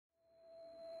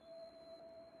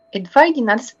Едва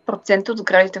 11% от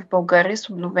сградите в България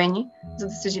са обновени, за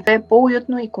да се живее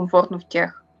по-уютно и комфортно в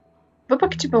тях.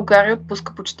 Въпреки че България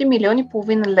отпуска почти 1,5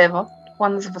 милиона лева в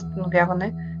плана за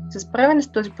възстановяване, за справяне с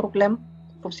този проблем,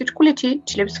 по всичко личи,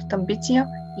 че липсват амбиция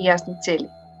и ясни цели.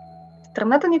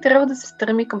 Страната ни трябва да се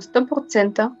стреми към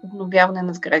 100% обновяване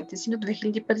на сградите си до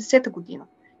 2050 година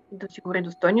и да осигури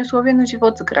достойни условия на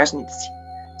живот за гражданите си.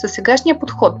 Със сегашния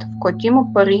подход, в който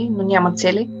има пари, но няма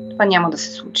цели, това няма да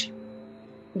се случи.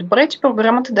 Добре е, че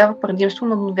програмата дава предимство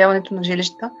на обновяването на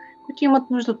жилища, които имат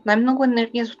нужда от най-много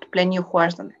енергия за отопление и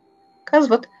охлаждане.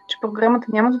 Казват, че програмата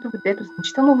няма да доведе до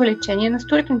значително увеличение на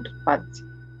строителните отпадъци.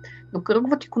 Но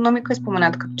кръговата икономика е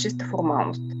спомената като чиста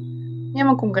формалност.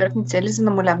 Няма конкретни цели за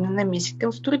намаляване на емисиите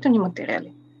от строителни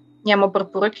материали. Няма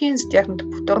препоръки за тяхната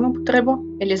повторна употреба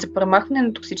или за премахване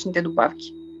на токсичните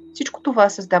добавки. Всичко това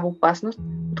създава опасност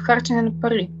от харчене на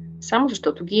пари, само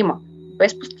защото ги има,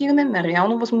 без постигане на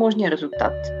реално възможния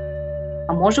резултат.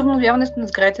 А може обновяването на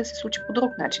сградите да се случи по друг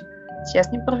начин, с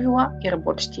ясни правила и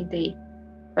работещи идеи.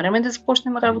 Време е да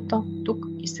започнем работа тук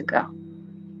и сега.